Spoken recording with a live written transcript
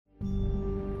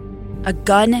a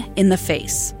gun in the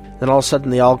face. Then all of a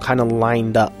sudden, they all kind of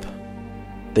lined up.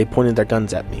 They pointed their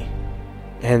guns at me.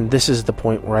 And this is the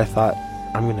point where I thought,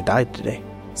 I'm going to die today.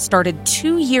 Started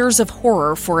 2 years of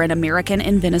horror for an American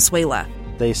in Venezuela.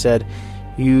 They said,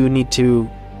 you need to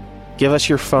give us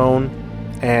your phone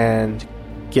and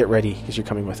get ready because you're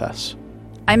coming with us.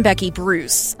 I'm Becky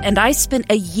Bruce, and I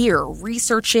spent a year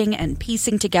researching and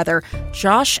piecing together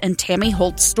Josh and Tammy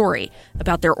Holt's story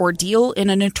about their ordeal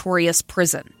in a notorious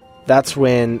prison. That's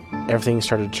when everything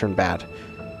started to turn bad.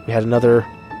 We had another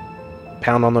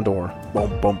pound on the door.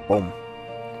 Boom, boom, boom.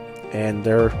 And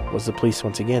there was the police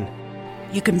once again.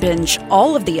 You can binge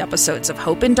all of the episodes of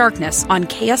Hope in Darkness on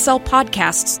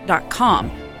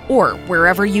KSLpodcasts.com or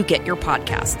wherever you get your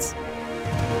podcasts.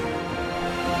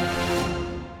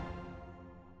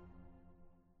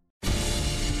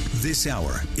 This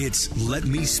hour, it's Let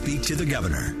Me Speak to the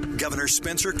Governor. Governor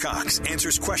Spencer Cox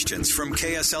answers questions from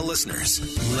KSL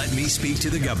listeners. Let Me Speak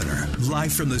to the Governor,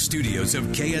 live from the studios of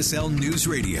KSL News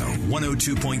Radio,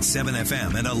 102.7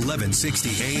 FM and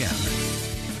 1160 AM.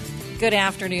 Good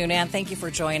afternoon, and thank you for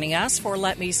joining us for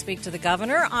Let Me Speak to the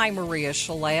Governor. I'm Maria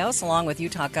Chaleos, along with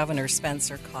Utah Governor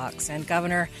Spencer Cox. And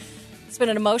Governor, it's been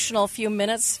an emotional few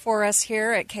minutes for us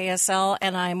here at KSL,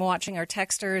 and I'm watching our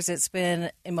texters. It's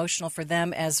been emotional for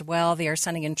them as well. They are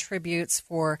sending in tributes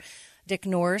for Dick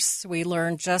Norse. We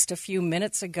learned just a few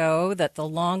minutes ago that the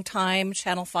longtime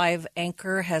Channel 5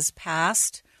 anchor has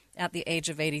passed at the age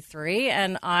of 83,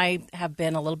 and I have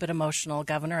been a little bit emotional,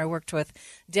 Governor. I worked with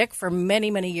Dick for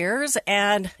many, many years,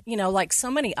 and, like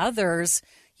so many others,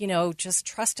 just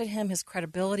trusted him, his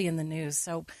credibility in the news.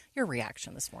 So your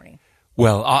reaction this morning?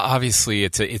 Well, obviously,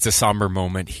 it's a somber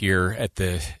moment here at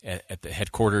the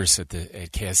headquarters at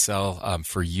KSL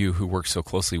for you who work so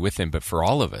closely with him, but for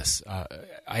all of us.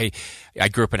 I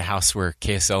grew up in a house where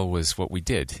KSL was what we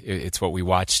did. It's what we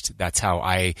watched. That's how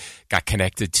I got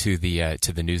connected to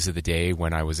the news of the day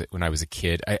when I was a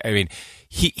kid. I mean,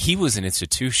 he was an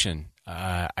institution.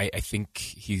 I think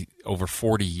he over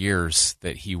 40 years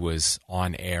that he was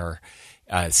on air,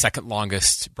 second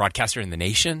longest broadcaster in the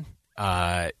nation.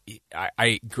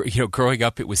 Growing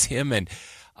up, it was him and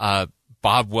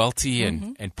Bob Welty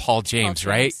and Paul James,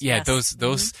 right? Yeah, yes.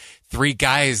 Those three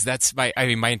guys. That's my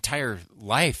entire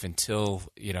life until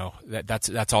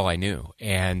that's all I knew.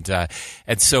 And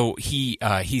so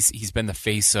he's been the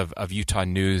face of Utah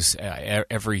news.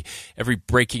 Every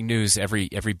breaking news,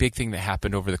 every big thing that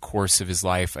happened over the course of his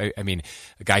life. I mean,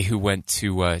 a guy who went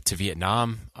to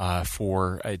Vietnam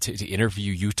to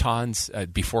interview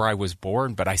Utahns before I was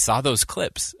born, but I saw those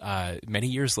clips many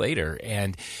years later,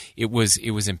 and it was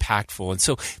impactful. And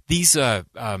so these.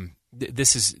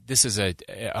 This is a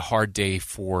hard day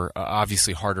for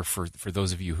obviously harder for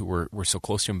those of you who were so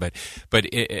close to him, but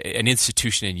an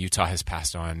institution in Utah has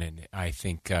passed on, and I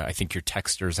think your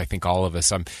texters, I think all of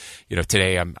us.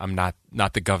 Today I'm not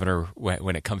the governor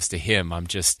when it comes to him. I'm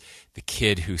just the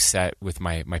kid who sat with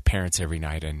my parents every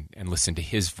night and listened to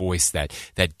his voice, that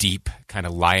deep kind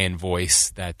of lion voice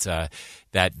that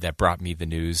brought me the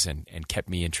news and kept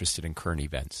me interested in current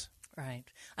events. Right.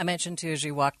 I mentioned, too, as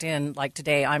you walked in, like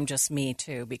today, I'm just me,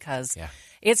 too, because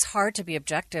it's hard to be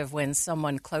objective when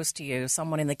someone close to you,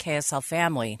 someone in the KSL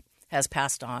family, has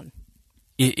passed on.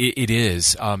 It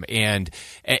is. And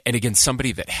again,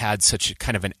 somebody that had such a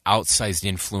kind of an outsized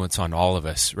influence on all of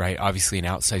us, right? Obviously an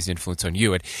outsized influence on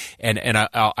you. And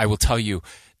I will tell you,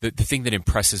 the thing that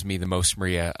impresses me the most,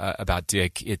 Maria, about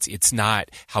Dick, it's not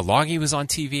how long he was on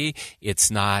TV.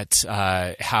 It's not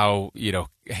how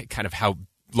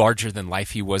larger than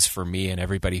life he was for me and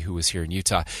everybody who was here in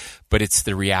Utah, but it's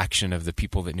the reaction of the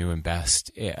people that knew him best,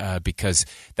 because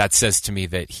that says to me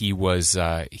that he was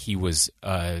a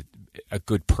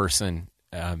good person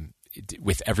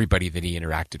with everybody that he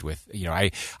interacted with.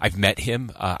 I've met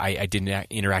him. I didn't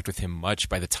interact with him much.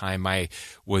 By the time I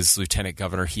was lieutenant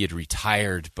governor, he had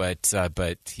retired, but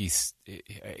he's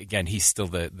still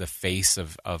the face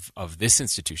of this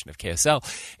institution of KSL,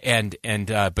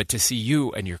 but to see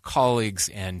you and your colleagues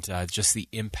and just the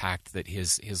impact that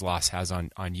his loss has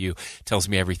on you tells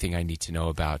me everything I need to know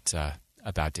about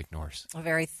Dick Norse. A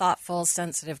very thoughtful,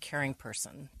 sensitive, caring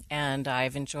person, and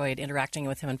I've enjoyed interacting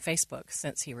with him on Facebook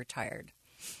since he retired.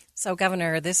 So,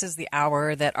 Governor, this is the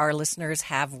hour that our listeners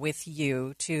have with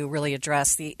you to really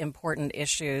address the important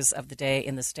issues of the day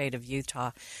in the state of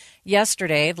Utah.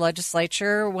 yesterday, the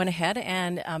legislature went ahead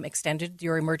and extended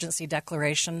your emergency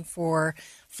declaration for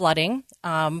flooding.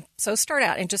 So start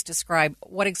out and just describe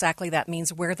what exactly that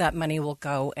means, where that money will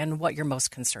go, and what you're most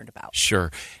concerned about.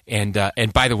 Sure. And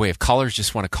by the way, if callers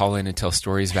just want to call in and tell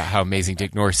stories about how amazing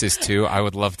Dick Norris is too, I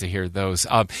would love to hear those.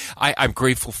 I'm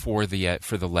grateful for the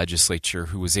legislature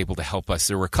who was able to help us.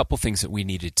 There were a couple things that we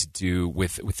needed to do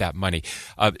with that money.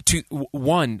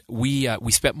 One, we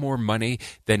spent more money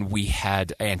than we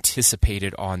had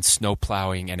anticipated on snow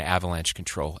plowing and avalanche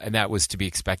control, and that was to be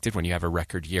expected when you have a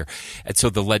record year. And so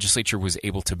the legislature was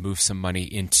able to move some money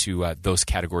into those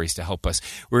categories to help us.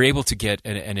 We were able to get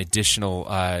an additional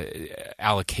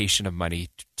allocation of money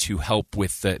to help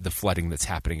with the flooding that's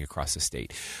happening across the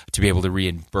state, to be able to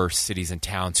reimburse cities and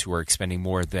towns who are expending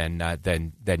more than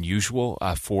usual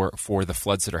for the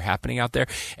floods that are happening out there.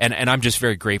 And I'm just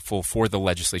very grateful for the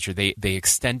legislature. They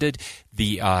extended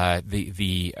the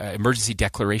emergency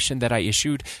declaration that I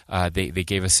issued. They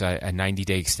gave us a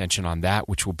 90-day extension on that,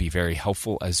 which will be very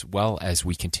helpful as well as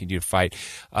we continue to fight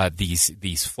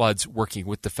these floods, working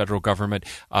with the federal government.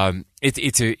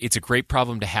 It's a great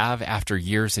problem to have after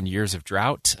years and years of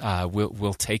drought.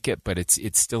 We'll take it, but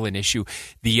it's still an issue.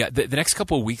 The next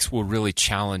couple of weeks will really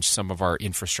challenge some of our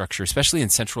infrastructure, especially in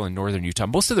central and northern Utah.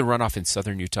 Most of the runoff in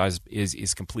southern Utah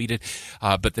is completed,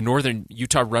 but the northern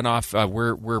Utah runoff,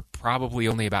 we're probably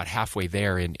only about halfway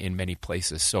there in many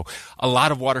places. So a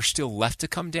lot of water still left to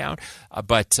come down,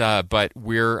 but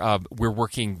we're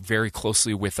working very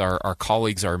closely with our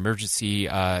colleagues, our emergency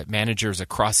managers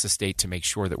across the state to make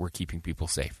sure that we're keeping people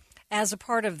safe. As a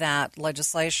part of that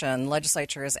legislation,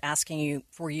 legislature is asking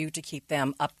for you to keep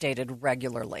them updated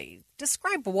regularly.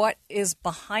 Describe what is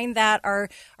behind that. Are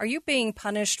you being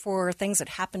punished for things that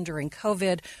happened during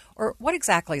COVID, or what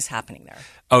exactly is happening there?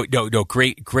 Oh, no,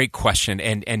 great question,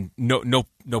 and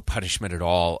no punishment at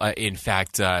all. In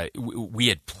fact, we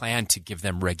had planned to give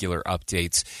them regular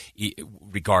updates,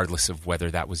 regardless of whether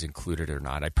that was included or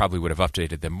not. I probably would have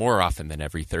updated them more often than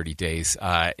every 30 days.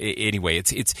 Anyway,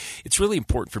 it's really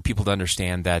important for people to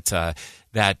understand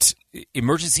that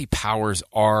emergency powers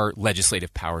are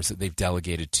legislative powers that they've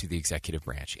delegated to the executive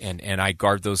branch, and I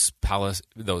guard those powers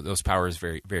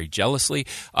very, very jealously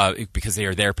because they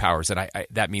are their powers, and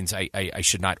that means I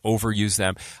should not overuse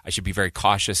them. I should be very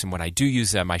cautious, and when I do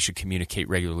use them, I should communicate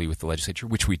regularly with the legislature,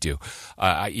 which we do.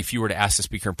 If you were to ask the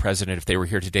Speaker and President if they were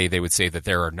here today, they would say that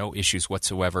there are no issues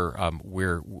whatsoever.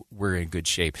 We're in good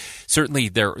shape. Certainly,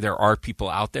 there are people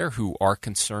out there who are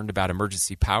concerned about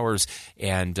emergency powers,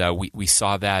 and we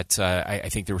saw that. I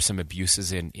think there were some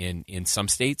abuses in some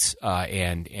states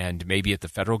and maybe at the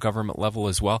federal government level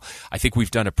as well. I think we've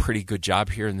done a pretty good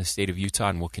job here in the state of Utah,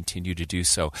 and we'll continue to do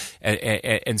so.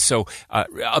 And so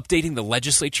updating the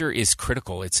legislature is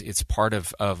critical. It's part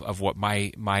of what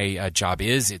my job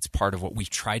is. It's part of what we've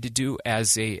tried to do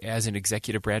as an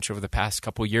executive branch over the past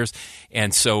couple of years.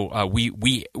 And so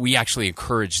we actually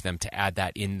encourage them to add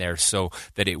that in there so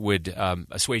that it would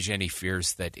assuage any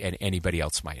fears that anybody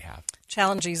else might have.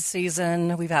 Challenging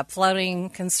season. We've had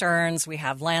flooding concerns. We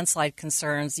have landslide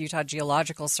concerns. The Utah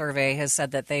Geological Survey has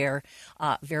said that they are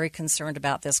very concerned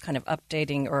about this kind of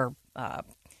updating or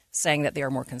saying that they are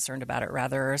more concerned about it,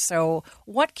 rather. So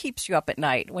what keeps you up at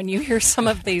night when you hear some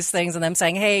of these things and them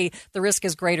saying, hey, the risk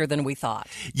is greater than we thought?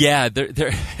 Yeah,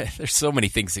 there's so many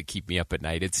things that keep me up at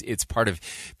night. It's part of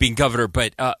being governor,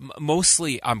 but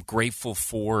mostly I'm grateful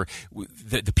for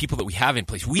the people that we have in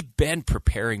place. We've been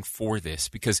preparing for this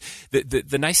because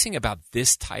the nice thing about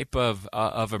this type of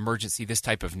emergency, this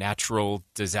type of natural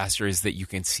disaster, is that you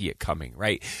can see it coming,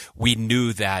 right? We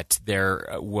knew that there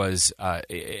was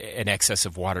an excess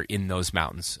of water in those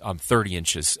mountains, 30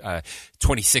 inches.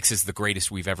 26 is the greatest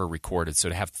we've ever recorded. So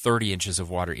to have 30 inches of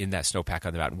water in that snowpack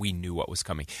on the mountain, we knew what was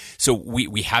coming. So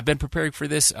we have been preparing for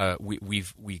this.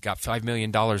 We got $5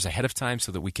 million ahead of time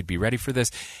so that we could be ready for this.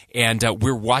 And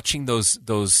we're watching those.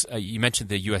 You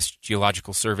mentioned the U.S.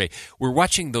 Geological Survey. We're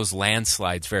watching those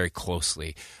landslides very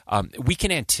closely. We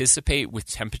can anticipate with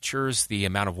temperatures the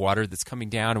amount of water that's coming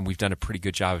down, and we've done a pretty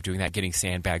good job of doing that, getting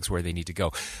sandbags where they need to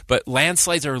go. But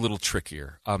landslides are a little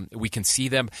trickier. We can see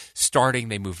them starting.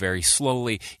 They move very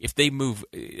slowly. If they move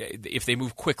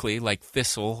quickly, like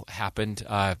Thistle happened,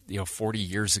 40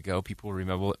 years ago, people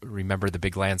remember the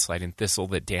big landslide in Thistle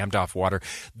that dammed off water.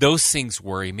 Those things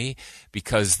worry me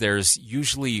because there's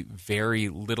usually very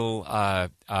little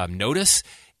notice.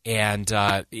 And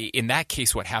in that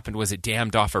case, what happened was it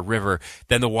dammed off a river.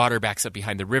 Then the water backs up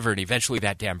behind the river, and eventually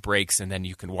that dam breaks, and then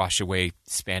you can wash away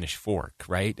Spanish Fork,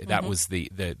 right? Mm-hmm. That was the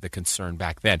concern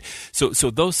back then. So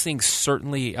those things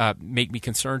certainly make me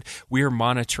concerned. We are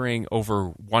monitoring over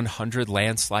 100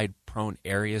 landslide prone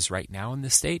areas right now in the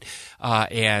state,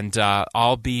 and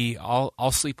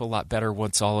I'll sleep a lot better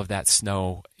once all of that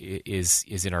snow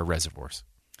is in our reservoirs.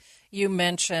 You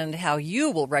mentioned how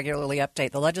you will regularly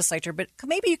update the legislature, but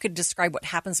maybe you could describe what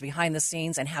happens behind the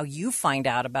scenes and how you find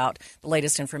out about the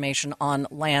latest information on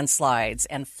landslides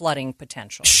and flooding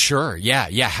potential. Sure. Yeah.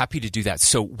 Happy to do that.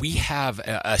 So we have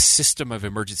a system of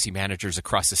emergency managers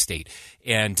across the state.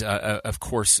 And of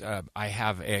course, I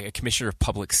have a commissioner of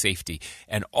public safety,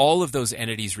 and all of those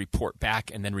entities report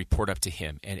back and then report up to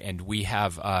him. And we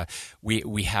have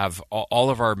all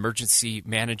of our emergency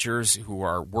managers who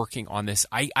are working on this.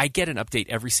 I get an update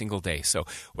every single day. So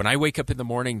when I wake up in the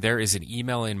morning, there is an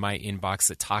email in my inbox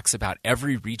that talks about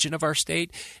every region of our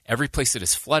state, every place that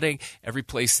is flooding, every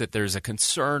place that there's a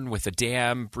concern with a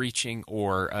dam breaching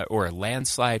or a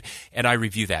landslide, and I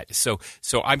review that. So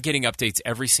I'm getting updates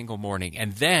every single morning.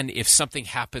 And then if something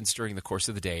happens during the course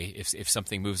of the day, if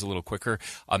something moves a little quicker,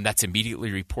 that's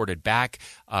immediately reported back.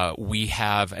 We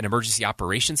have an emergency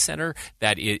operations center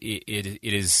that it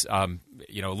is a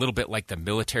little bit like the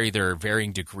military. There are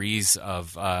varying degrees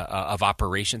of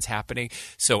operations happening.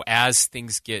 So as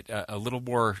things get a little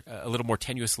more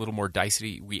tenuous, a little more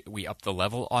dicey, we up the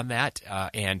level on that,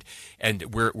 and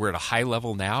we're at a high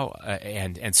level now,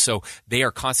 and so they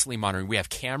are constantly monitoring. We have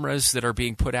cameras that are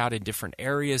being put out in different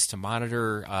areas to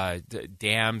monitor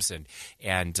dams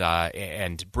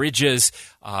and bridges.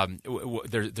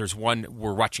 There's one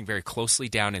we're watching very closely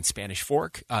down in Spanish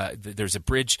Fork. There's a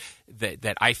bridge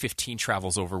that I-15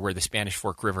 travels over where the Spanish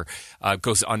Fork River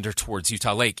goes under towards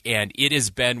Utah Lake, and it has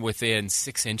been within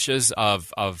 6 inches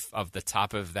of the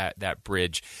top of that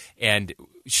bridge. And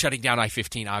shutting down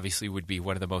I-15 obviously would be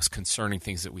one of the most concerning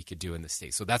things that we could do in the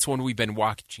state. So that's one we've been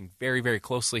watching very, very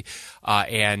closely,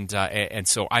 and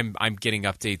so I'm getting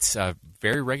updates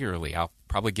very regularly. I'll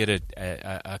probably get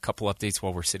a couple updates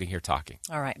while we're sitting here talking.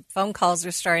 All right. Phone calls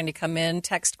are starting to come in.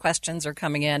 Text questions are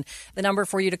coming in. The number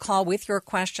for you to call with your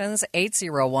questions,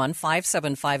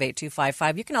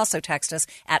 801-575-8255. You can also text us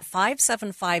at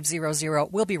 57500.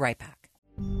 We'll be right back.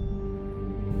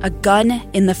 A gun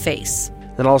in the face.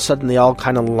 Then all of a sudden they all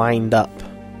kind of lined up.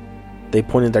 They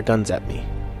pointed their guns at me.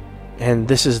 And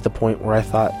this is the point where I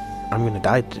thought, I'm going to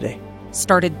die today.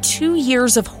 Started 2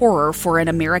 years of horror for an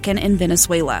American in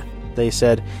Venezuela. They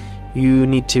said, you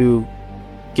need to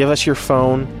give us your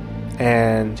phone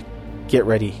and get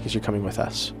ready because you're coming with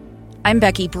us. I'm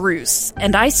Becky Bruce,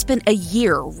 and I spent a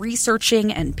year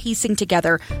researching and piecing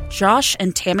together Josh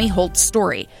and Tammy Holt's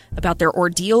story about their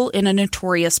ordeal in a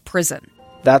notorious prison.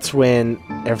 That's when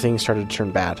everything started to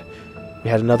turn bad. We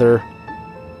had another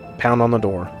pound on the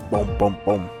door. Boom, boom,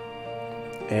 boom.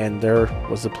 And there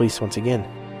was the police once again.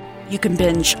 You can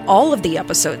binge all of the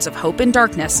episodes of Hope in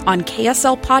Darkness on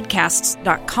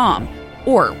KSLpodcasts.com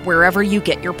or wherever you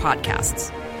get your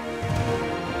podcasts.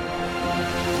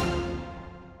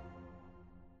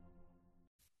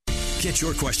 Get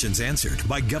your questions answered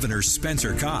by Governor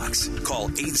Spencer Cox. Call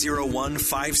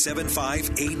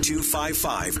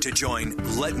 801-575-8255 to join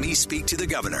Let Me Speak to the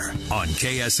Governor on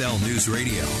KSL News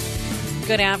Radio.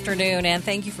 Good afternoon, and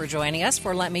thank you for joining us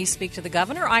for Let Me Speak to the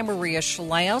Governor. I'm Maria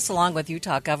Shilaos, along with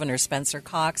Utah Governor Spencer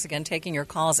Cox. Again, taking your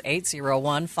calls,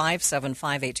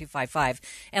 801-575-8255.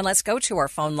 And let's go to our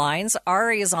phone lines.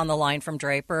 Ari is on the line from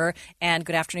Draper. And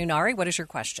good afternoon, Ari. What is your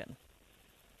question?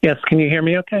 Yes, can you hear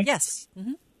me okay? Yes.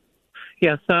 Mm-hmm.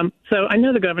 Yes, so I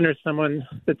know the governor is someone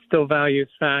that still values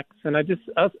facts, and I just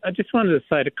wanted to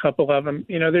cite a couple of them.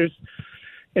 There's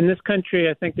in this country,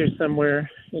 I think there's somewhere,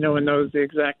 and knows the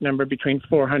exact number, between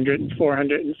 400 and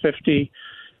 450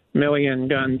 million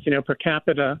guns, per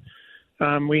capita.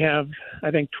 We have,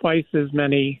 I think, twice as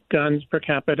many guns per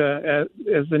capita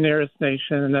as the nearest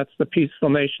nation, and that's the peaceful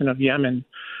nation of Yemen.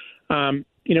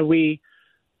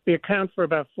 We account for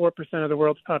about 4% of the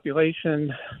world's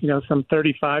population, some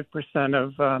 35%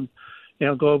 of,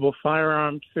 global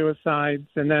firearm suicides.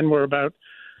 And then we're about,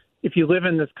 if you live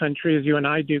in this country, as you and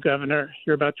I do, Governor,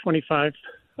 you're about 25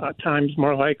 times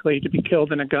more likely to be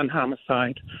killed in a gun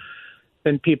homicide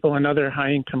than people in other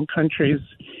high-income countries.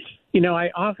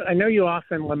 I know you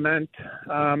often lament,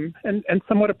 and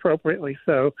somewhat appropriately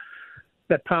so,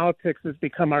 that politics has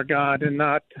become our God and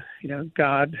not,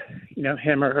 God,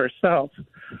 him or herself.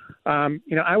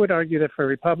 I would argue that for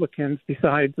Republicans,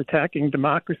 besides attacking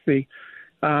democracy,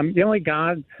 the only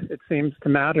God, it seems to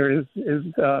matter, is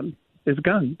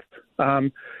guns.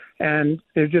 And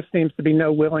there just seems to be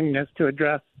no willingness to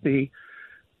address the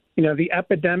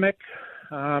epidemic,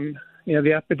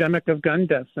 the epidemic of gun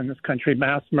deaths in this country,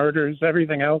 mass murders,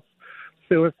 everything else,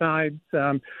 suicides.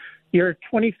 You're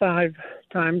 25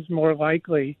 times more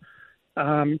likely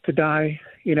to die,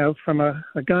 from a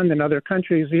gun than other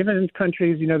countries. Even in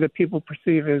countries, that people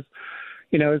perceive as,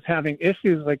 as having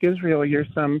issues like Israel, you're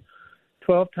some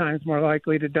 12 times more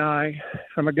likely to die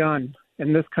from a gun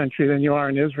in this country than you are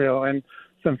in Israel, and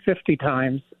some 50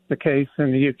 times the case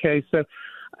in the UK. So,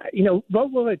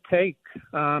 what will it take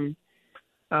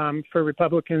for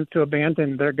Republicans to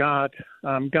abandon their god,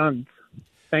 guns?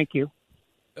 Thank you.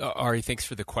 Ari, thanks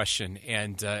for the question,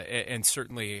 and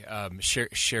certainly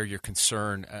share your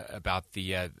concern about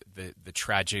the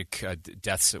tragic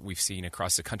deaths that we've seen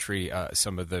across the country.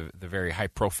 Some of the very high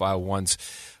profile ones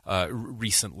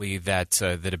recently that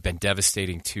have been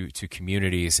devastating to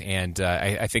communities, and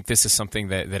I think this is something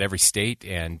that every state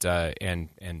and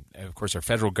of course our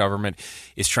federal government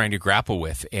is trying to grapple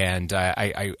with. And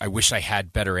I wish I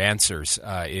had better answers.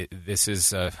 This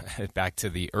is back to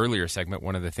the earlier segment.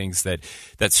 One of the things that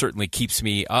certainly keeps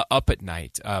me up at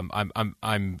night.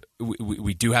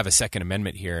 We do have a Second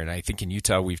Amendment here, and I think in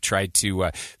Utah we've tried to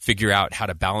figure out how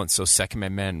to balance those Second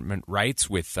Amendment rights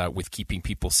with keeping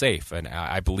people safe. And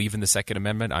I believe in the Second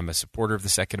Amendment. I'm a supporter of the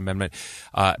Second Amendment.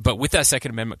 But with that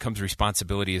Second Amendment comes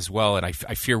responsibility as well, and I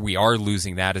fear we are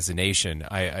losing that as a nation.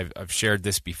 I've shared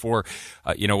this before.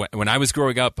 When I was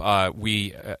growing up, I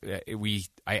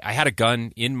had a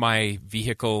gun in my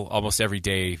vehicle almost every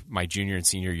day my junior and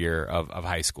senior year of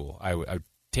high school. I would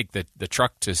take the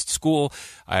truck to school.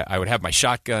 I would have my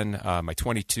shotgun, my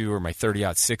 22 or my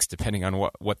 30-06, depending on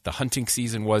what the hunting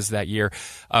season was that year.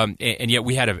 And yet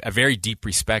we had a very deep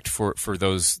respect for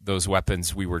those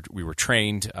weapons. We were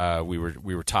trained. We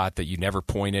were taught that you never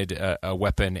pointed a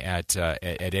weapon at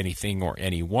anything or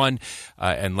anyone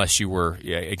unless you were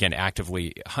again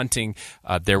actively hunting.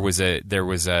 There was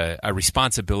a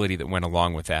responsibility that went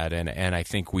along with that, and I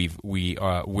think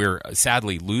we're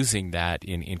sadly losing that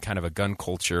in kind of a gun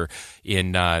culture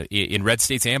in red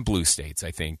states and blue states. I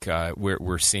think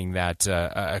we're seeing that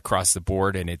across the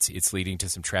board, and it's leading to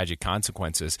some tragic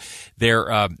consequences.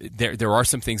 There are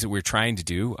some things that we're trying to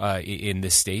do in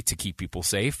this state to keep people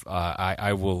safe.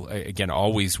 I will again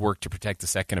always work to protect the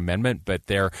Second Amendment, but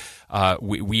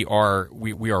we are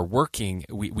working.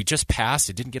 We just passed.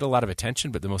 It didn't get a lot of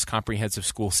attention, but the most comprehensive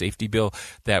school safety bill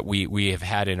that we have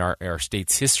had in our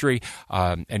state's history.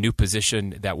 A new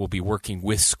position that will be working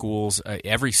with schools.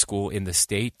 Every school in the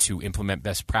state to implement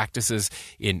best practices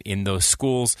in those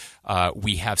schools.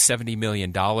 We have $70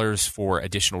 million for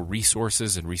additional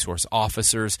resources and resource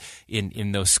officers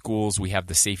in those schools. We have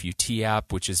the Safe UT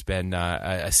app, which has been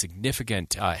a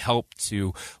significant help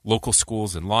to local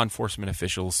schools and law enforcement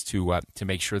officials to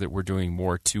make sure that we're doing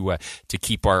more to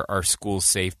keep our schools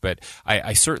safe. But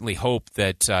I certainly hope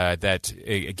that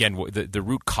again the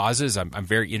root causes. I'm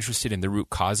very interested in the root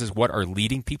causes. What are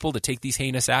leading people to take these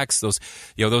heinous acts?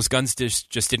 Those guns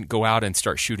just didn't go out and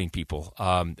start shooting people.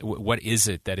 What is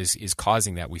it that is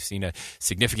causing that? We've seen a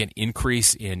significant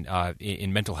increase in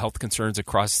mental health concerns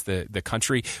across the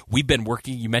country. We've been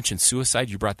working. You mentioned suicide.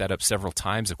 You brought that up several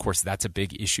times. Of course, that's a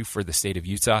big issue for the state of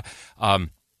Utah.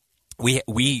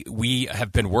 We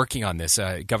have been working on this.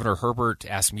 Governor Herbert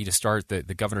asked me to start the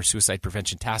Governor Suicide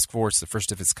Prevention Task Force, the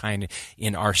first of its kind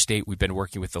in our state. We've been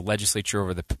working with the legislature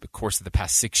over the course of the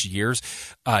past 6 years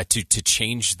to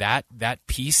change that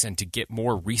piece and to get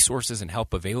more resources and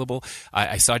help available.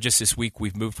 I saw just this week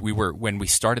we've moved. When we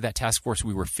started that task force,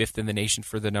 we were 5th in the nation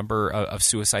for the number of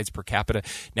suicides per capita.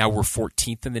 Now we're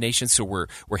 14th in the nation, so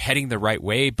we're heading the right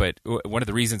way. But one of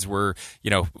the reasons we're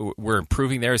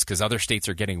improving there is because other states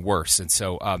are getting worse. And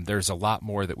so there's a lot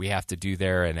more that we have to do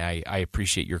there, and I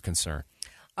appreciate your concern.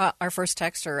 Our first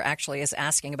texter actually is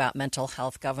asking about mental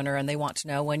health, Governor, and they want to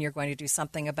know when you're going to do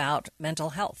something about mental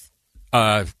health.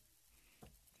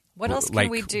 What else can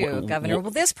we do, Governor?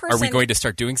 Well, this person... Are we going to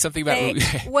start doing something about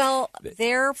it? Well,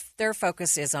 their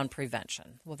focus is on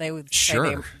prevention. Well, they would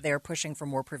sure. say they're pushing for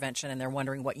more prevention, and they're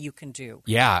wondering what you can do.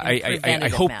 Yeah,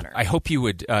 I hope you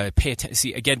would pay attention.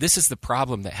 See, again, this is the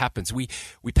problem that happens. We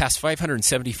passed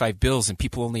 575 bills, and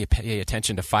people only pay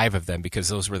attention to 5 of them because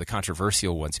those were the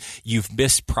controversial ones. You've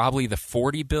missed probably the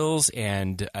 40 bills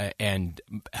and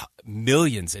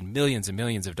millions and millions and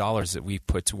millions of dollars that we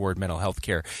put toward mental health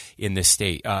care in this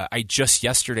state.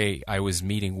 Yesterday I was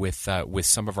meeting with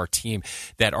some of our team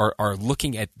that are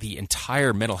looking at the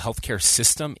entire mental health care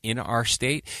system in our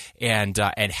state and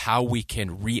how we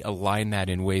can realign that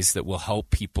in ways that will help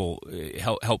people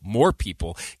help more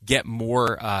people get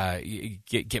more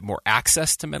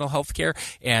access to mental health care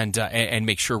and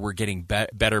make sure we're getting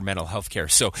better mental health care.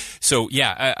 So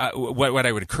what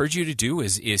I would encourage you to do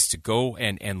is to go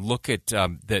and look at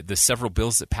the several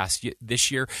bills that passed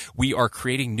this year. We are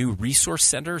creating new resource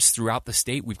centers centers throughout the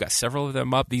state. We've got several of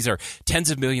them up. These are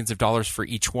tens of millions of dollars for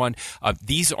each one.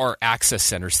 These are access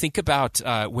centers. Think about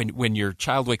when your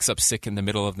child wakes up sick in the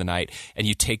middle of the night and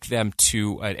you take them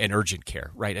to an urgent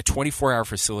care, right? A 24-hour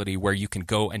facility where you can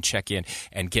go and check in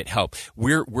and get help.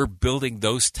 We're building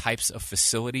those types of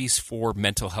facilities for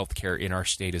mental health care in our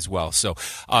state as well. So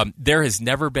there has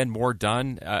never been more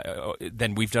done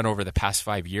than we've done over the past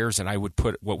 5 years, and I would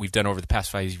put what we've done over the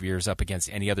past 5 years up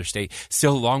against any other state.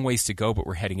 Still a long ways to go, but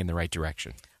we're heading in the right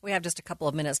direction. We have just a couple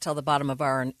of minutes till the bottom of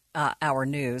our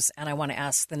news, and I want to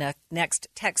ask the next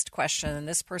text question. And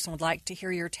this person would like to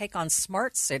hear your take on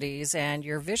smart cities and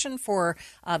your vision for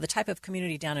the type of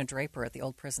community down in Draper at the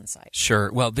old prison site.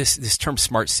 Sure. Well, this term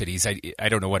smart cities, I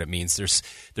don't know what it means.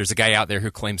 There's a guy out there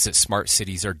who claims that smart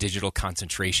cities are digital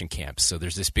concentration camps. So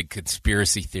there's this big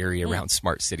conspiracy theory around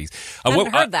smart cities. I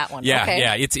haven't heard that one. Yeah, okay.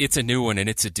 Yeah. It's a new one, and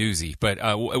it's a doozy. But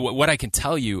what I can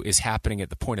tell you is happening at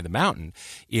the Point of the Mountain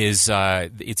is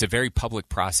it's a very public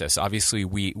process. Obviously,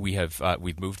 we've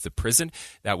moved the prison.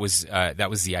 That was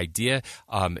the idea.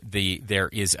 There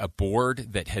is a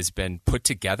board that has been put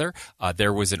together.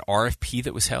 There was an RFP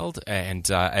that was held, and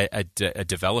a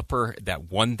developer that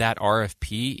won that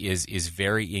RFP is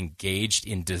very engaged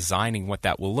in designing what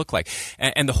that will look like.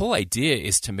 And the whole idea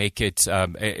is to make it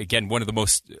again one of the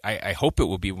most. I hope it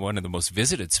will be one of the most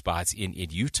visited spots in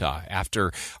Utah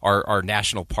after our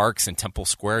national parks and Temple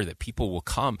Square, that people will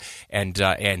come and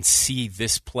see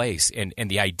this place. And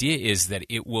the idea is that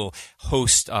it will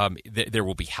host, there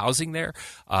will be housing there.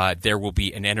 There will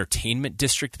be an entertainment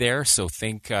district there. So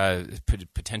think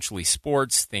potentially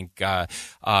sports, think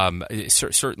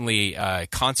certainly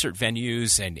concert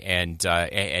venues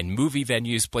and movie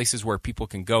venues, places where people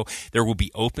can go. There will be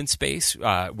open space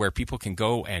where people can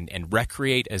go and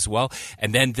recreate as well.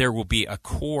 And then there will be a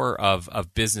core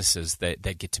of businesses that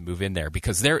get to move in there,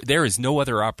 because there is no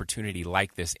other opportunity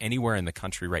like this anywhere in the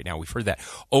country right now. We've heard that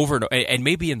over and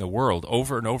maybe in the world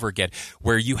over and over again,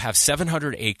 where you have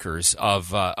 700 acres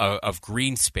of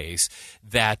green space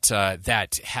that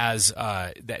has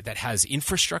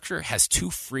infrastructure, has two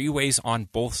freeways on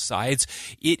both sides.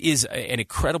 It is an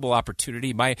incredible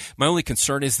opportunity. My only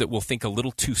concern is that we'll think a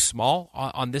little too small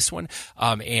on this one.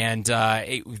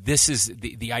 This is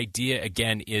the idea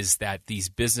again, is that these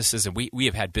businesses, and we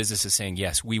have had businesses saying,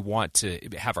 yes, we want to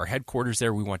have our headquarters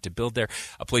there. We want to build there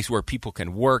a place where people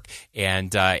can work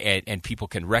and people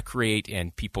can recreate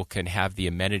and people can have the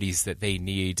amenities that they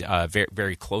need very,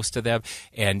 very close to them.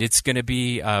 And it's going to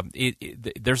be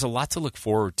there's a lot to look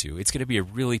forward to. It's going to be a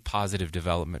really positive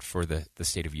development for the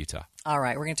state of Utah. All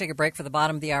right, we're going to take a break for the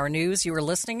bottom of the hour news. You were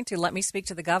listening to Let Me Speak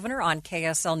to the Governor on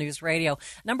KSL News Radio.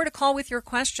 Number to call with your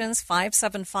questions,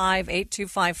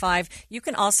 575-8255. You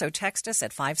can also text us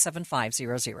at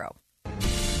 57500.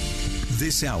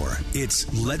 This hour,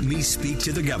 it's Let Me Speak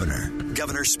to the Governor.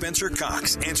 Governor Spencer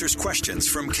Cox answers questions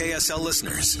from KSL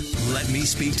listeners. Let Me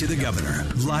Speak to the Governor,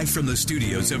 live from the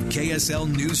studios of KSL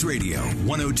News Radio,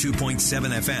 102.7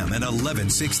 FM and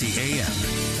 1160 AM.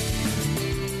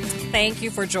 Thank you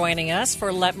for joining us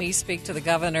for Let Me Speak to the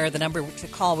Governor. The number to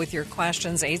call with your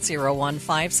questions,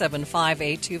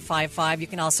 801-575-8255. You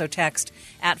can also text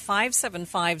at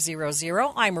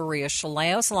 57500. I'm Maria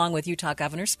Shilaos, along with Utah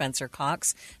Governor Spencer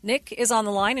Cox. Nick is on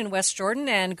the line in West Jordan.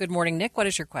 And good morning, Nick. What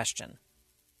is your question?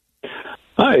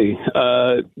 Hi,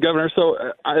 Governor. So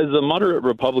as a moderate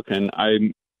Republican,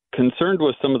 I'm concerned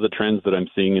with some of the trends that I'm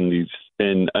seeing in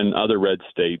other red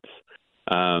states.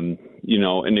 And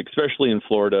especially in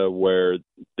Florida, where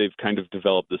they've kind of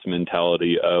developed this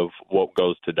mentality of what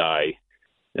goes to die,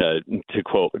 to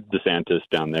quote DeSantis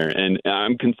down there. And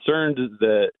I'm concerned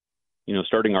that,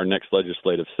 starting our next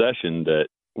legislative session, that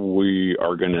we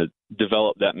are going to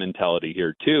develop that mentality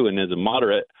here too. And as a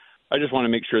moderate, I just want to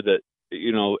make sure that,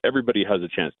 everybody has a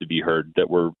chance to be heard, that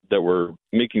we're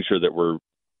making sure that we're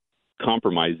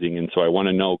compromising. And so I want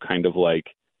to know kind of like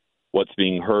what's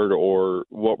being heard or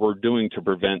what we're doing to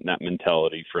prevent that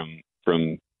mentality from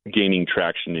gaining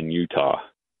traction in Utah.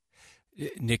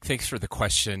 Nick, thanks for the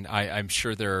question. I'm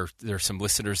sure there are some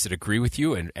listeners that agree with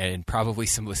you and probably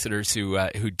some listeners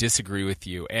who disagree with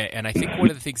you. And I think one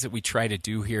of the things that we try to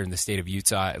do here in the state of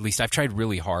Utah, at least I've tried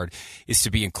really hard, is to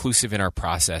be inclusive in our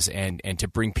process and to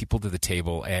bring people to the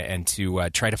table and to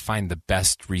try to find the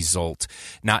best result.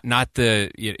 Not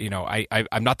the,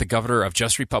 I'm not the governor of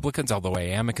just Republicans, although I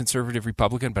am a conservative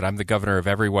Republican, but I'm the governor of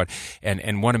everyone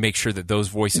and want to make sure that those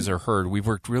voices are heard. We've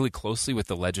worked really closely with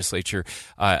the legislature.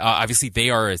 Obviously, obviously they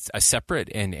are a separate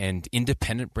and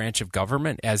independent branch of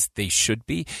government, as they should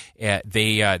be.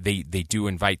 They do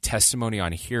invite testimony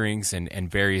on hearings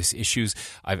and various issues.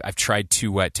 I've tried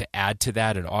to add to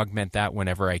that and augment that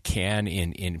whenever I can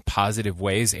in positive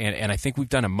ways, and I think we've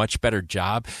done a much better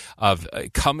job of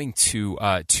coming to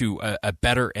a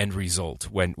better end result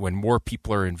when more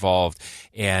people are involved.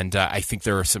 And I think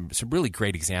there are some really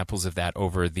great examples of that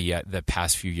over the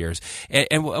past few years,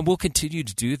 and we'll continue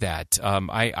to do that.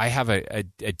 I have a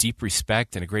deep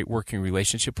respect and a great working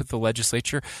relationship with the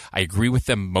legislature. I agree with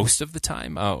them most of the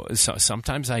time.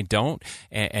 Sometimes I don't,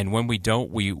 and when we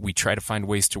don't, we try to find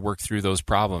ways to work through those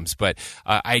problems. But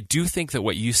I do think that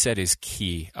what you said is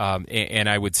key, and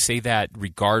I would say that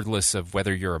regardless of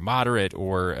whether you're a moderate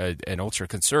or an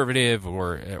ultra-conservative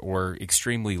or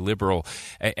extremely liberal,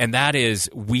 and that is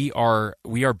we are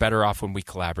better off when we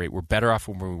collaborate. We're better off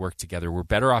when we work together. We're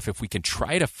better off if we can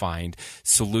try to find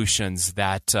solutions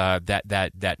that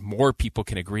more people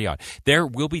can agree on. There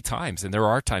will be times, and there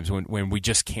are times when we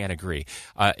just can't agree.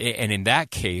 And in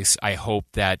that case, I hope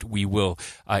that we will,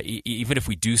 even if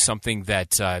we do something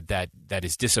that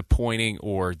is disappointing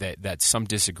or that some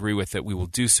disagree with, that we will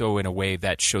do so in a way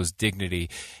that shows dignity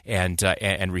and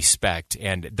respect.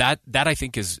 And that I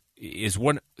think is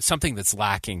something that's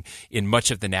lacking in much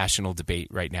of the national debate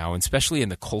right now, and especially in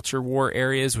the culture war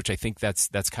areas, which I think that's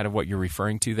kind of what you're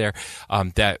referring to there.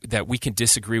 That we can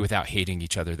disagree without hating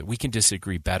each other. That we can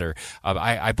disagree better.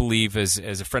 I believe, as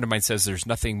a friend of mine says, there's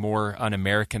nothing more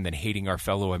un-American than hating our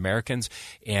fellow Americans.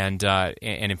 And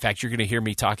in fact, you're going to hear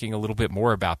me talking a little bit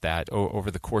more about that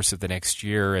over the course of the next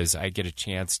year as I get a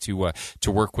chance to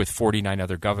work with 49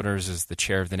 other governors as the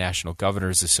chair of the National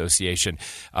Governors Association.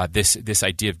 This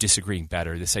idea of disagreeing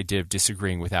better, this idea of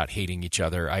disagreeing without hating each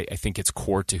other, I think it's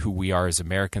core to who we are as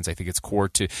Americans. I think it's core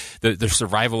to the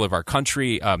survival of our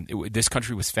country. This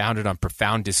country was founded on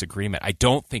profound disagreement. I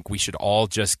don't think we should all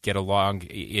just get along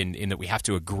in that we have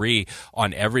to agree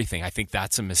on everything. I think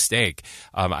that's a mistake.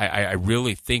 I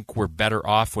really think we're better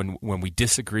off when we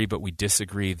disagree, but we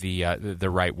disagree the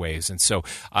right ways. And so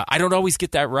I don't always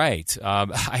get that right.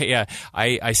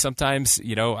 I sometimes,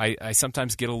 I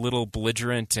sometimes get a little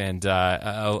belligerent and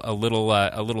a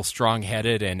little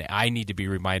strong-headed, and I need to be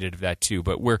reminded of that too.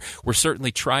 But we're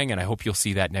certainly trying, and I hope you'll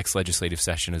see that next legislative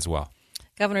session as well.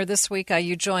 Governor, this week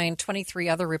you joined 23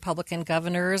 other Republican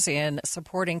governors in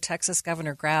supporting Texas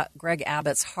Governor Greg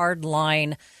Abbott's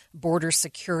hardline border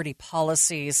security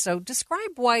policies. So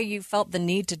describe why you felt the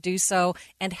need to do so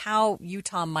and how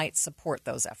Utah might support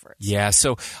those efforts. Yeah,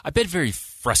 so I've been very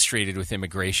frustrated with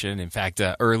immigration. In fact,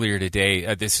 earlier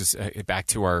today, this is back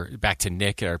to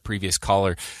Nick, our previous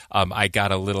caller. I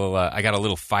got a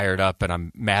little fired up, and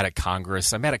I'm mad at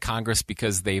Congress. I'm mad at Congress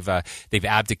because they've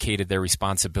abdicated their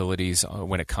responsibilities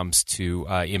when it comes to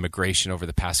immigration over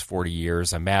the past 40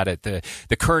 years. I'm mad at the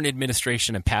current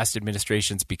administration and past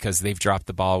administrations because they've dropped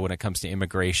the ball when it comes to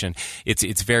immigration.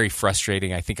 It's very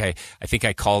frustrating. I think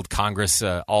I called Congress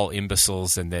all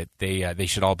imbeciles and that they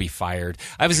should all be fired.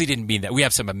 I obviously didn't mean that. We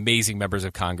have some amazing members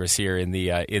of Congress here in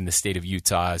the state of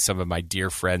Utah. Some of my dear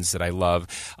friends that I love.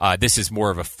 This is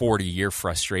more of a 40-year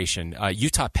frustration.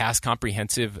 Utah passed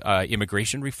comprehensive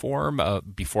immigration reform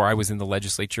before I was in the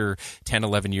legislature 10,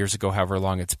 11 years ago, however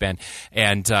long it's been,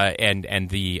 and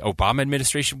the Obama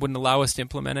administration wouldn't allow us to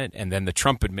implement it, and then the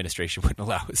Trump administration wouldn't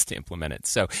allow us to implement it.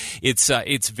 So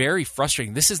it's very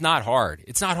frustrating. This is not hard.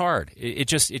 It's not hard. It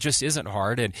just isn't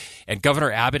hard. And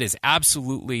Governor Abbott is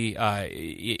absolutely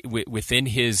within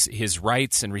his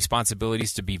rights and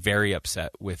responsibilities to be very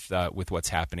upset with what's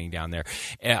happening down there.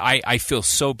 I feel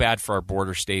so bad for our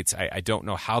border states. I don't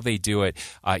know how they do it.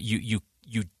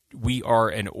 We are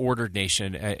an ordered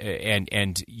nation,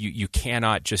 and you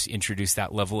cannot just introduce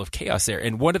that level of chaos there.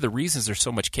 And one of the reasons there's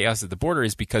so much chaos at the border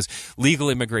is because legal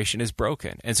immigration is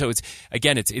broken. And so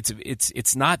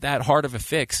it's not that hard of a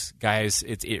fix, guys.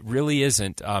 It really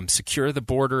isn't. Secure the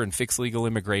border and fix legal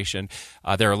immigration.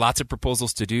 There are lots of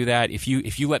proposals to do that. If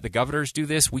you let the governors do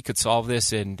this, we could solve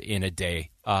this in a day.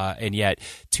 And yet,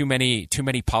 too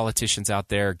many politicians out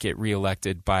there get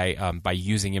reelected by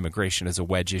using immigration as a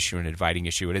wedge issue and a dividing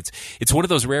issue. And it's one of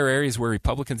those rare areas where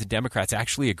Republicans and Democrats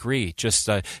actually agree, just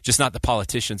not the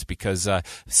politicians, because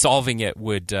solving it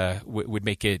would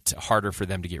make it harder for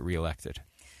them to get reelected.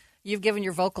 You've given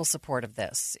your vocal support of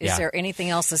this. Is Yeah. there anything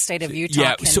else the state of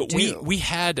Utah can so do? we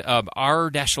had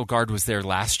our National Guard was there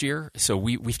last year, so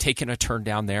we've taken a turn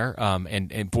down there.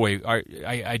 And boy,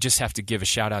 I just have to give a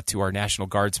shout out to our National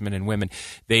Guardsmen and women.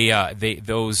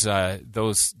 Those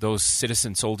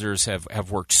citizen soldiers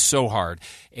have worked so hard,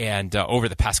 and over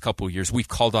the past couple of years, we've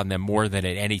called on them more than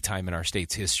at any time in our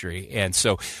state's history. And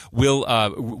so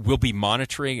we'll be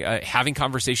monitoring, having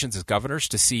conversations as governors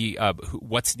to see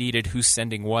what's needed, who's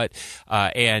sending what.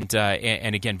 And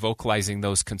again, vocalizing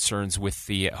those concerns with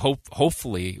the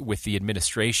hopefully with the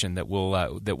administration that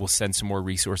will send some more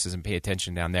resources and pay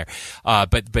attention down there.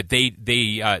 But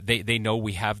they know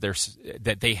we have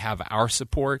that they have our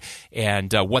support,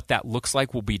 and what that looks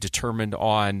like will be determined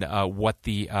on what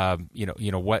the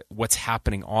what's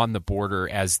happening on the border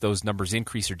as those numbers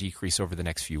increase or decrease over the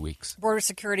next few weeks. Border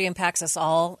security impacts us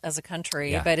all as a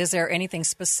country, Yeah. but is there anything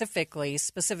specific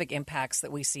impacts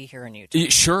that we see here in Utah?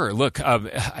 Sure. Look,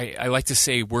 I like to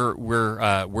say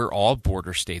we're all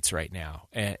border states right now,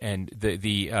 and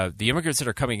the immigrants that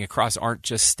are coming across aren't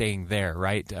just staying there,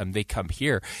 right? They come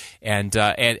here, and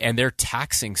they're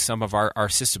taxing some of our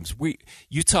systems.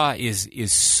 Utah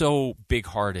is so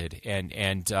big-hearted,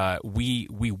 and we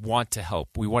want to help.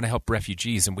 We want to help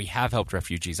refugees, and we have helped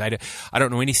refugees. I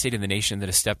don't know any state in the nation that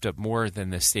has stepped up more than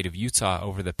the state of Utah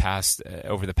over the past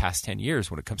 10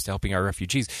 years when it comes to helping our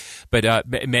refugees. But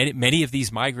many of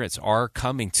these migrants are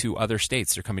coming to other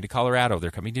states. They're coming to Colorado.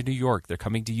 They're coming to New York. They're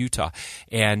coming to Utah.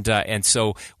 And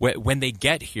so when they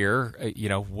get here,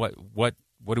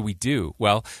 what do we do?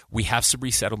 Well, we have some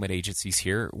resettlement agencies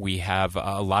here. We have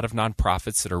a lot of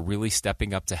nonprofits that are really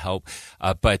stepping up to help,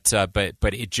 but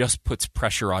it just puts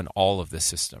pressure on all of the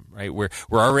system, right? We're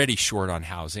already short on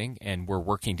housing, and we're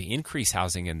working to increase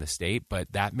housing in the state,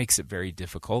 but that makes it very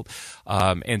difficult.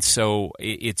 And so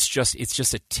it's just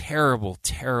a terrible,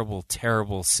 terrible,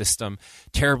 terrible system,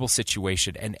 terrible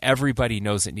situation, and everybody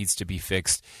knows it needs to be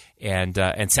fixed. And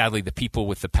sadly, the people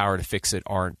with the power to fix it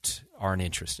aren't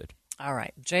interested. All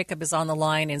right. Jacob is on the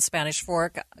line in Spanish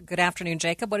Fork. Good afternoon,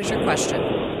 Jacob. What is your question?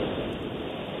 Yes,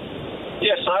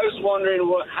 I was wondering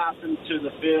what happened to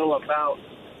the bill about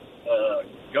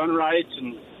gun rights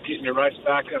and getting your rights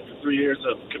back after 3 years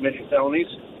of committing felonies.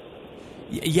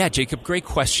 Yeah, Jacob, great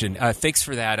question. Thanks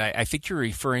for that. I think you're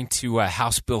referring to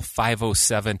House Bill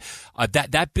 507.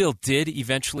 That bill did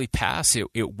eventually pass.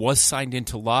 It was signed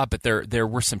into law, but there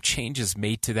were some changes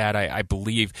made to that. I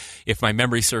believe, if my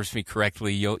memory serves me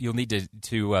correctly, you'll need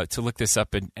to look this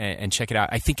up and check it out.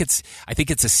 I think it's a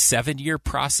 7-year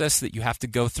process that you have to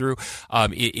go through.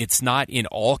 It's not in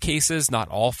all cases, not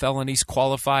all felonies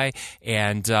qualify,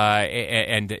 and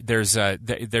there's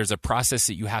a process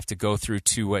that you have to go through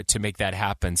to make that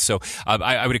happen. So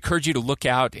I would encourage you to look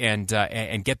out and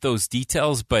get those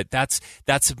details. But that's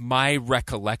my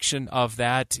recollection of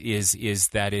that is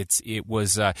that it's a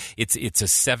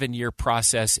 7-year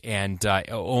process, and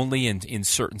only in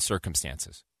certain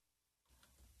circumstances.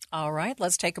 All right,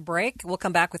 let's take a break. We'll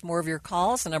come back with more of your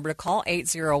calls. The number to call,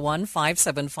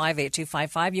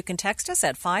 801-575-8255. You can text us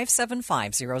at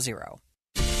 57500.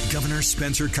 Governor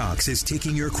Spencer Cox is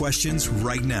taking your questions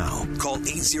right now. Call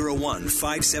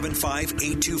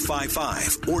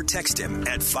 801-575-8255 or text him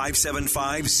at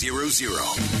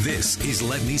 57500. This is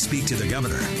Let Me Speak to the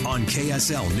Governor on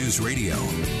KSL News Radio.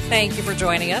 Thank you for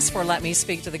joining us for Let Me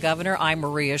Speak to the Governor. I'm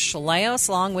Maria Shilaos,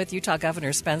 along with Utah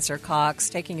Governor Spencer Cox.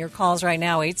 Taking your calls right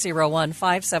now,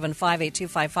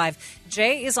 801-575-8255.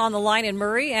 Jay is on the line in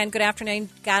Murray, and good afternoon.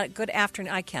 Good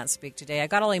afternoon. I can't speak today. I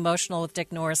got all emotional with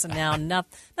Dick Norris, and now none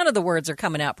of the words are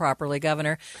coming out properly,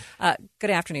 Governor. Good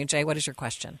afternoon, Jay. What is your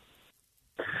question?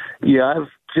 Yeah, I'm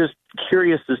just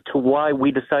curious as to why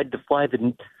we decided to fly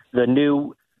the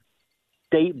new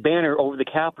state banner over the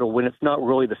Capitol when it's not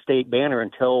really the state banner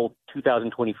until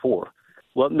 2024.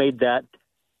 What made that?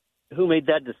 Who made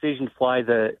that decision to fly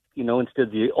instead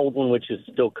of the old one, which is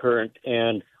still current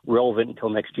and relevant until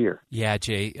next year? Yeah,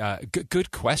 Jay,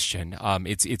 good question.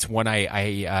 It's one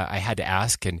I had to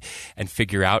ask and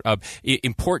figure out.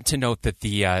 Important to note that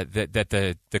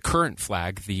the current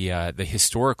flag, the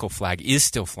historical flag, is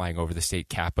still flying over the state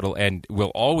capitol and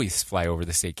will always fly over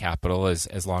the state capitol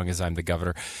as long as I'm the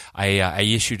governor. I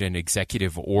issued an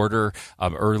executive order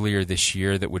earlier this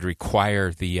year that would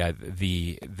require the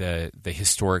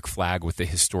historic flag with the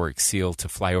historic seal to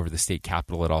fly over the state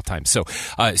capitol at all times. So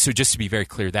just to be very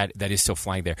clear, year, that is still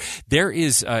flying there.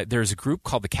 There's a group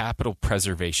called the Capitol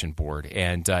Preservation Board,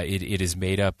 and it is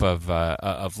made up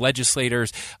of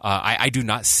legislators. I do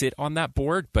not sit on that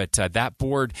board, but that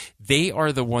board, they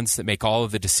are the ones that make all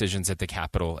of the decisions at the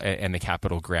Capitol and the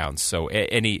Capitol grounds. So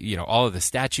all of the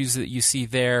statues that you see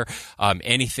there,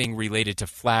 anything related to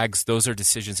flags, those are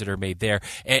decisions that are made there.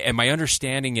 And my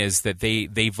understanding is that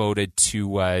they voted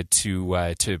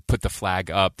to put the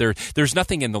flag up. There's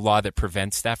nothing in the law that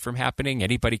prevents that from happening.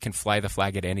 Anybody can fly the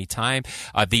flag at any time.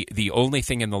 The only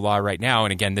thing in the law right now,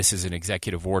 and again, this is an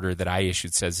executive order that I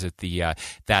issued, says that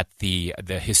the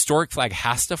historic flag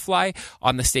has to fly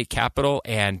on the state capitol,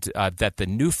 and that the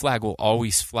new flag will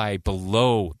always fly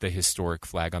below the historic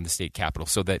flag on the state capitol,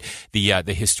 so that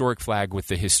the historic flag with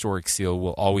the historic seal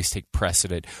will always take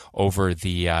precedent over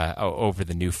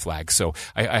the new flag. So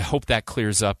I hope that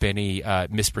clears up any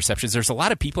misperceptions. There's a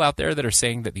lot of people out there that are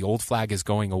saying that the old flag is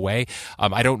going away.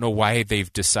 I don't know why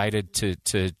they've decided to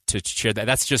share that.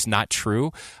 That's just not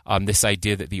true. This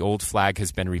idea that the old flag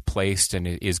has been replaced and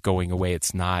is going away,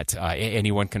 it's not.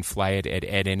 Anyone can fly it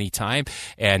at any time.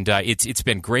 And it's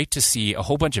been great to see a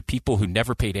whole bunch of people who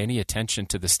never paid any attention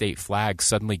to the state flag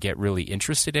suddenly get really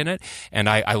interested in it. And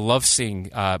I love seeing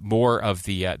more of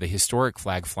the historic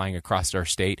flag flying across our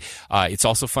state. It's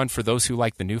also fun for those who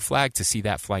like the new flag to see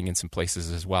that flying in some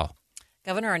places as well.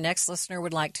 Governor, our next listener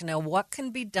would like to know what can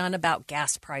be done about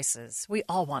gas prices. We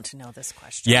all want to know this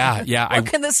question. Yeah. What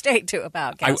can the state do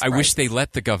about gas prices? I wish they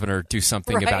let the governor do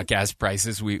something about gas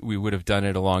prices. We would have done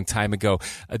it a long time ago.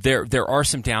 There are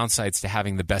some downsides to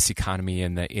having the best economy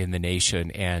in the nation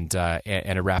and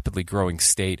a rapidly growing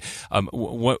state.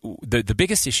 The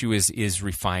biggest issue is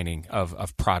refining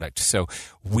of product. So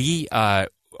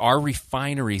our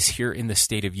refineries here in the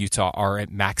state of Utah are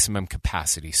at maximum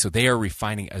capacity. So they are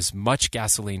refining as much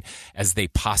gasoline as they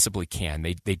possibly can.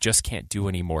 They just can't do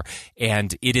anymore.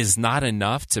 And it is not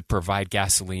enough to provide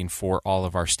gasoline for all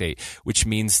of our state, which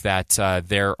means that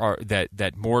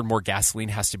that more and more gasoline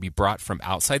has to be brought from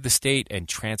outside the state, and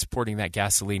transporting that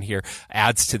gasoline here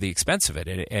adds to the expense of it.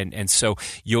 And so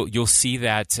you'll see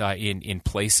that in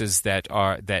places that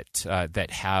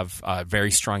have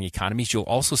very strong economies. You'll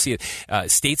also see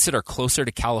it. States that are closer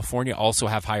to California also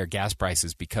have higher gas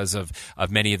prices because of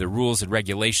many of the rules and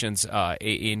regulations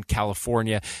in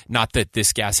California. Not that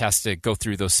this gas has to go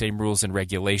through those same rules and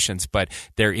regulations, but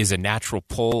there is a natural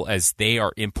pull as they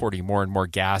are importing more and more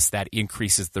gas. That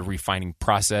increases the refining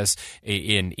process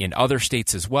in other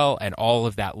states as well, and all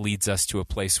of that leads us to a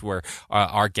place where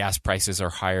our gas prices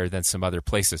are higher than some other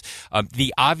places.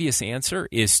 The obvious answer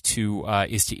is to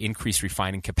increase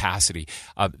refining capacity.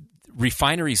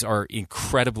 Refineries are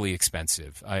incredibly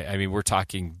expensive. I mean, we're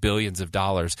talking billions of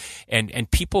dollars, and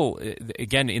people,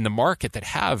 again, in the market that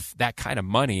have that kind of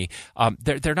money,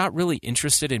 they're not really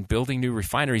interested in building new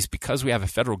refineries because we have a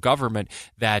federal government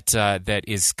that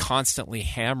is constantly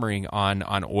hammering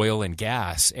on oil and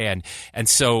gas, and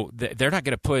so they're not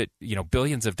going to put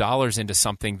billions of dollars into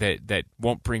something that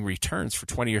won't bring returns for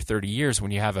 20 or 30 years.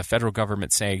 When you have a federal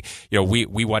government saying,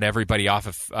 we want everybody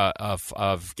off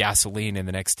of gasoline in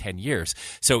the next 10 years.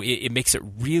 So it makes it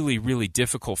really, really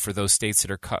difficult for those states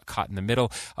that are caught in the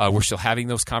middle. We're still having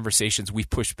those conversations. We've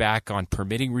pushed back on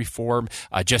permitting reform.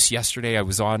 Just yesterday, I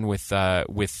was on with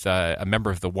a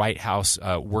member of the White House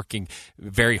working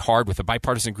very hard with a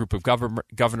bipartisan group of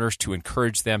governors to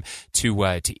encourage them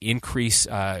to increase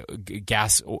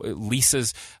gas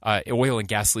leases, oil and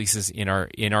gas leases in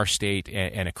our state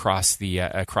and across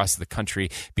the country,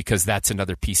 because that's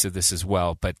another piece of this as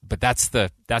well. But that's the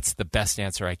best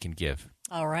answer I can give.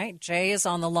 All right. Jay is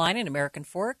on the line in American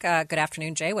Fork. Good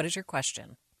afternoon, Jay. What is your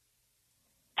question?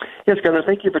 Yes, Governor,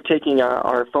 thank you for taking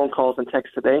our phone calls and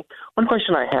texts today. One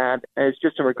question I had is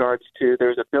just in regards to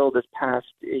there's a bill this past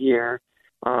year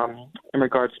in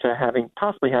regards to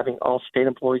possibly having all state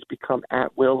employees become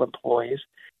at-will employees.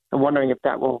 I'm wondering if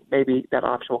maybe that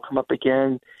option will come up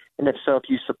again, and if so, if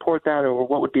you support that, or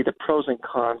what would be the pros and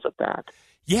cons of that?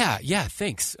 Yeah,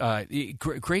 thanks.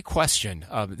 Great question.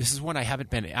 This is one I haven't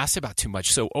been asked about too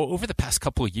much. So over the past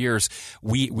couple of years,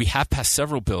 we have passed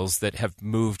several bills that have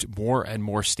moved more and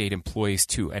more state employees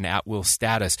to an at-will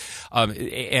status.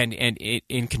 And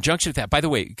in conjunction with that, by the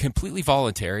way, completely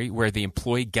voluntary, where the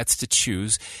employee gets to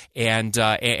choose, and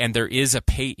there is a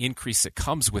pay increase that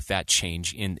comes with that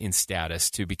change in status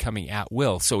to becoming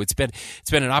at-will. So it's been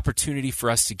an opportunity for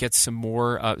us to get some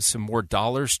more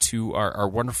dollars to our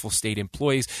wonderful state employees.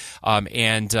 employees,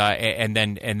 and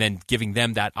then giving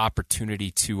them that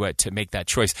opportunity to make that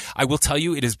choice. I will tell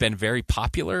you, it has been very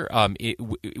popular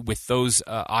with those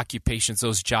occupations,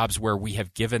 those jobs where we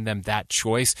have given them that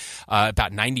choice.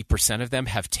 About 90% of them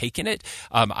have taken it.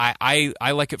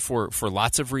 I like it for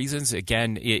lots of reasons.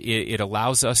 Again, it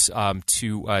allows us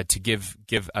to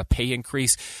give a pay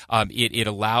increase. It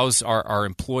allows our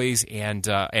employees and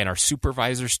our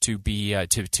supervisors to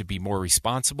be more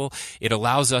responsible. It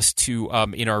allows us to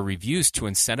in our reviews to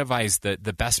incentivize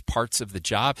the best parts of the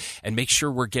job and make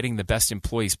sure we're getting the best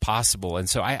employees possible. And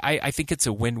so I think it's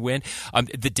a win-win.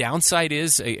 The downside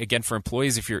is, again, for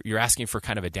employees, if you're asking for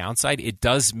kind of a downside, it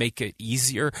does make it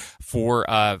easier for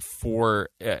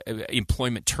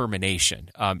employment termination.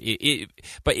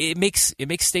 But it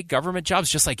makes state government jobs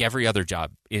just like every other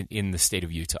job in the state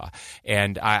of Utah.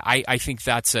 And I think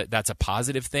that's a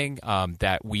positive thing,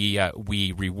 that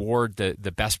we reward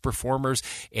the best performers.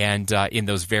 And in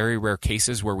those very rare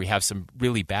cases where we have some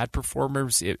really bad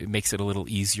performers, it makes it a little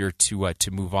easier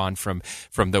to move on from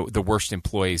the worst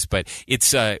employees. But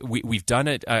it's we've done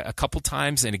it a couple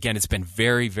times, and again, it's been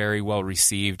very, very well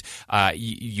received.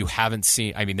 You haven't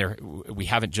seen. I mean, we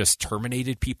haven't just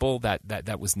terminated people.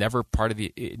 That was never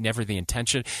never the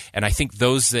intention. And I think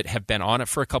those that have been on it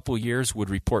for a couple of years would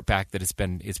report back that it's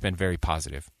been very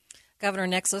positive. Governor,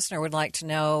 next listener would like to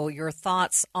know your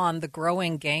thoughts on the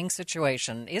growing gang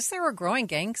situation. Is there a growing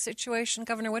gang situation,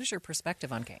 Governor? What is your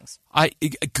perspective on gangs?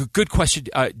 Good question.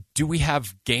 Do we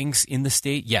have gangs in the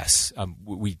state? Yes,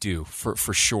 we do, for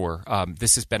sure.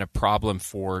 This has been a problem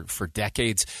for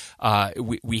decades.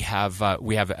 We have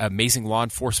amazing law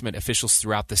enforcement officials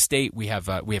throughout the state. We have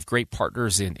great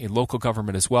partners in local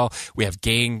government as well. We have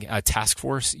gang task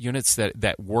force units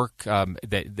that work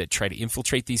that try to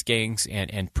infiltrate these gangs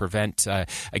and prevent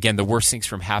again the worst things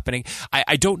from happening.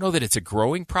 I don't know that it's a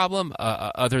growing problem,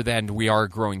 other than we are a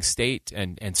growing state,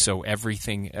 and so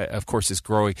everything of course is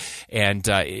growing. And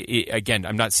again,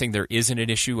 I'm not saying there isn't an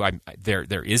issue. There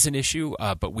is an issue,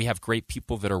 but we have great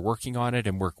people that are working on it,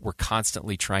 and we're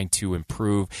constantly trying to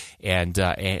improve and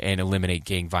eliminate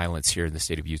gang violence here in the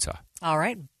state of Utah. All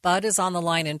right, Bud is on the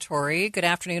line in Torrey. Good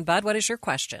afternoon, Bud. What is your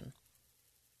question?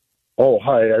 Oh,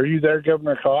 hi. Are you there,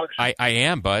 Governor Cox? I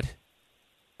am, Bud.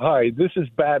 Hi, this is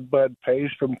Bad Bud Pace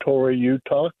from Torrey,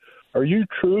 Utah. Are you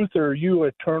truth or are you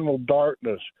eternal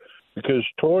darkness? Because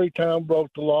Torreytown broke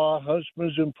the law,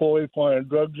 Huntsman's employee flying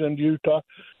drugs into Utah,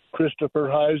 Christopher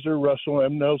Heiser, Russell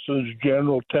M. Nelson's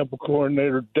general temple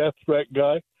coordinator, death threat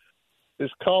guy.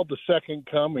 It's called the Second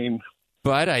Coming.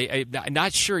 But I'm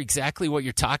not sure exactly what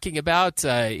you're talking about.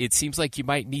 It seems like you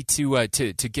might need to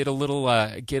get a little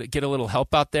get a little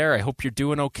help out there. I hope you're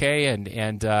doing okay,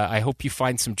 and I hope you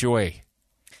find some joy.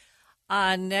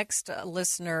 Next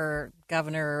listener,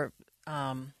 Governor,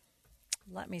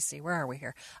 let me see, where are we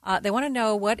here? They want to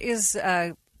know what is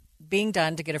being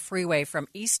done to get a freeway from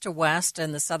east to west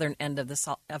in the southern end of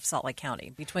Salt Lake County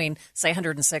between, say,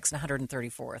 106th and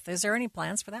 134th. Is there any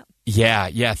plans for that?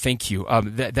 Yeah, thank you.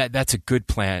 That's a good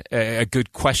plan, a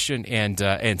good question,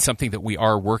 and something that we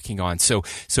are working on. So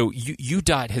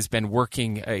UDOT has been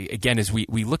working again as we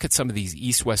look at some of these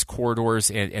east-west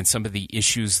corridors and some of the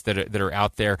issues that are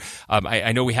out there.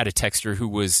 I know we had a texter who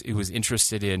was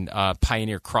interested in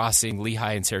Pioneer Crossing,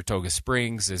 Lehigh, and Saratoga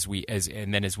Springs as we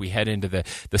head into the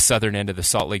southern end of the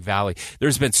Salt Lake Valley.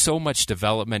 There's been so much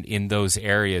development in those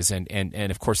areas, and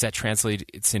of course that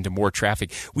translates into more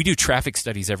traffic. We do traffic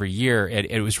studies every year, and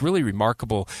it was really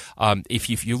remarkable.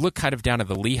 If you look kind of down to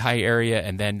the Lehigh area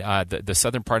and then the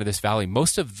southern part of this valley,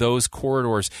 most of those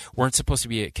corridors weren't supposed to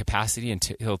be at capacity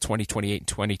until 2028 and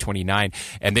 2029,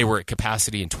 and they were at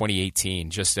capacity in 2018,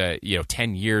 just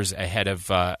 10 years ahead of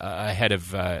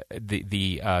the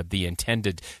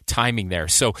intended timing there.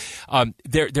 So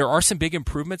there are some big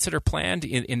improvements that are planned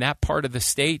in that part of the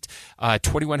state.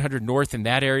 2100 North in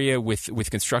that area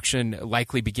with construction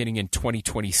likely beginning in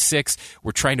 2026.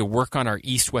 We're trying to work on our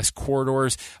east-west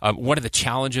corridors. One of the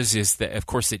challenges is that, of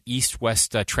course, that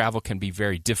east-west travel can be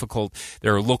very difficult.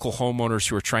 There are local homeowners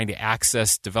who are trying to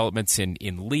access developments in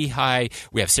Lehigh.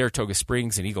 We have Saratoga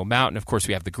Springs and Eagle Mountain. Of course,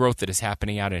 we have the growth that is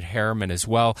happening out at Harriman as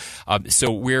well.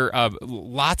 So we're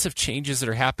lots of changes that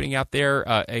are happening out there.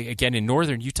 Again, in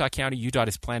northern Utah County, UDOT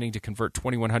is planning to convert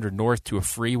 2100 North to a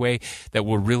freeway that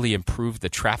will really improve the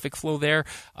traffic flow there.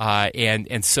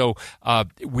 And so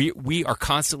we are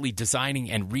constantly designing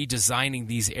and redesigning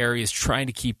these areas, trying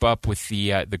to keep up with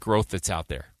the growth that's out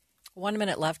there. 1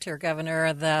 minute left here,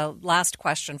 Governor. The last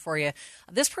question for you.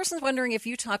 This person's wondering if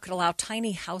Utah could allow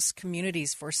tiny house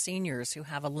communities for seniors who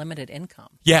have a limited income.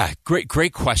 Yeah,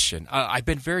 great question. I've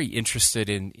been very interested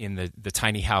in the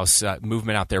tiny house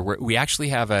movement out there. We actually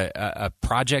have a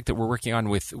project that we're working on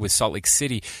with Salt Lake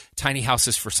City, tiny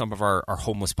houses for some of our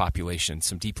homeless population,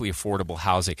 some deeply affordable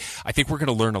housing. I think we're going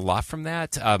to learn a lot from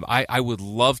that. I would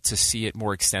love to see it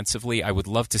more extensively. I would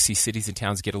love to see cities and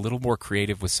towns get a little more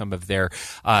creative with some of their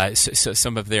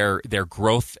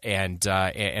growth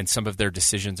and some of their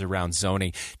decisions around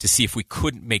zoning to see if we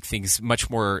couldn't make things much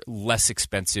more less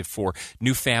expensive for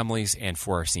new families and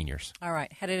for our seniors. All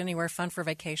right. Headed anywhere fun for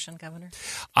vacation, Governor?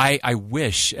 I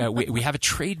wish. We have a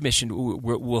trade mission.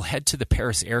 We'll head to the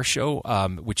Paris Air Show,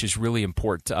 which is really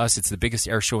important to us. It's the biggest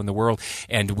air show in the world,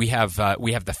 and we have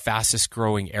the fastest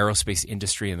growing aerospace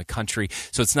industry in the country.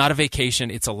 So it's not a vacation.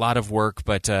 It's a lot of work,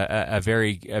 but a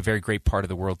very great part of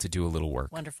the world to do a little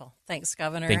work. Wonderful. Thanks,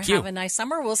 Governor. Thank you. Have a nice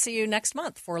summer. We'll see you next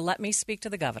month for Let Me Speak to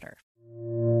the Governor.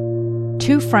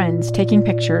 Two friends taking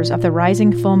pictures of the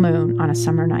rising full moon on a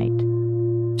summer night.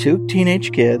 Two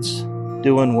teenage kids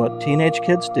doing what teenage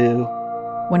kids do.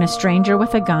 When a stranger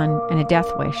with a gun and a death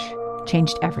wish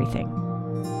changed everything.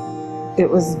 It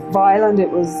was violent, it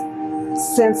was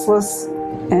senseless,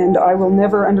 and I will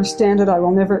never understand it, I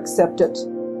will never accept it.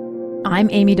 I'm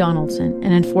Amy Donaldson,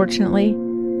 and unfortunately,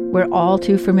 we're all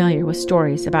too familiar with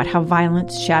stories about how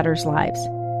violence shatters lives.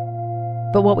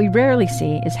 But what we rarely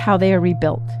see is how they are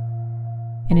rebuilt.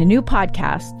 In a new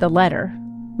podcast, The Letter,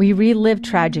 we relive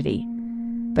tragedy,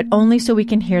 but only so we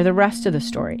can hear the rest of the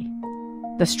story.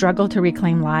 The struggle to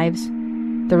reclaim lives,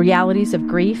 the realities of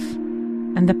grief,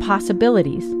 and the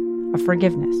possibilities of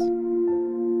forgiveness.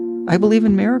 I believe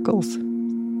in miracles.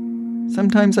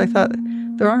 Sometimes I thought,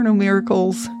 there are no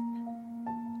miracles.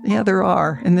 Yeah, there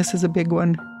are, and this is a big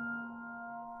one.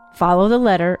 Follow The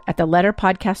Letter at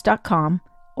theletterpodcast.com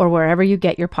or wherever you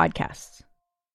get your podcasts.